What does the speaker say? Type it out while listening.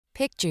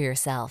Picture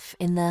yourself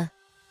in the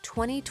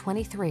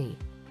 2023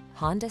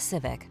 Honda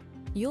Civic.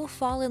 You'll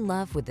fall in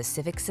love with the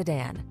Civic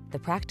sedan, the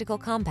practical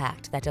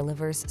compact that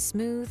delivers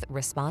smooth,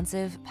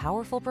 responsive,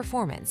 powerful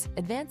performance,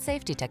 advanced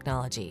safety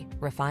technology,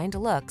 refined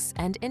looks,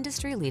 and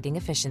industry-leading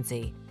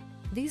efficiency.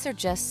 These are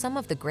just some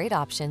of the great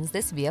options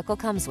this vehicle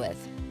comes with: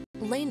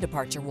 lane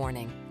departure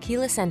warning,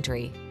 keyless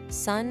entry,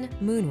 sun,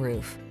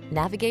 moonroof,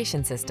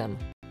 navigation system,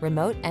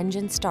 remote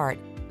engine start,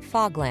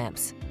 fog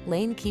lamps,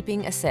 lane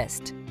keeping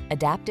assist,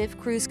 adaptive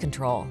cruise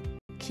control,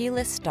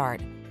 keyless start,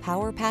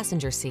 power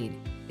passenger seat.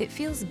 It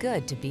feels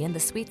good to be in the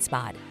sweet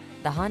spot.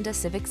 The Honda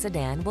Civic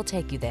sedan will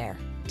take you there.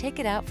 Take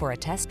it out for a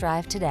test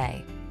drive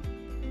today.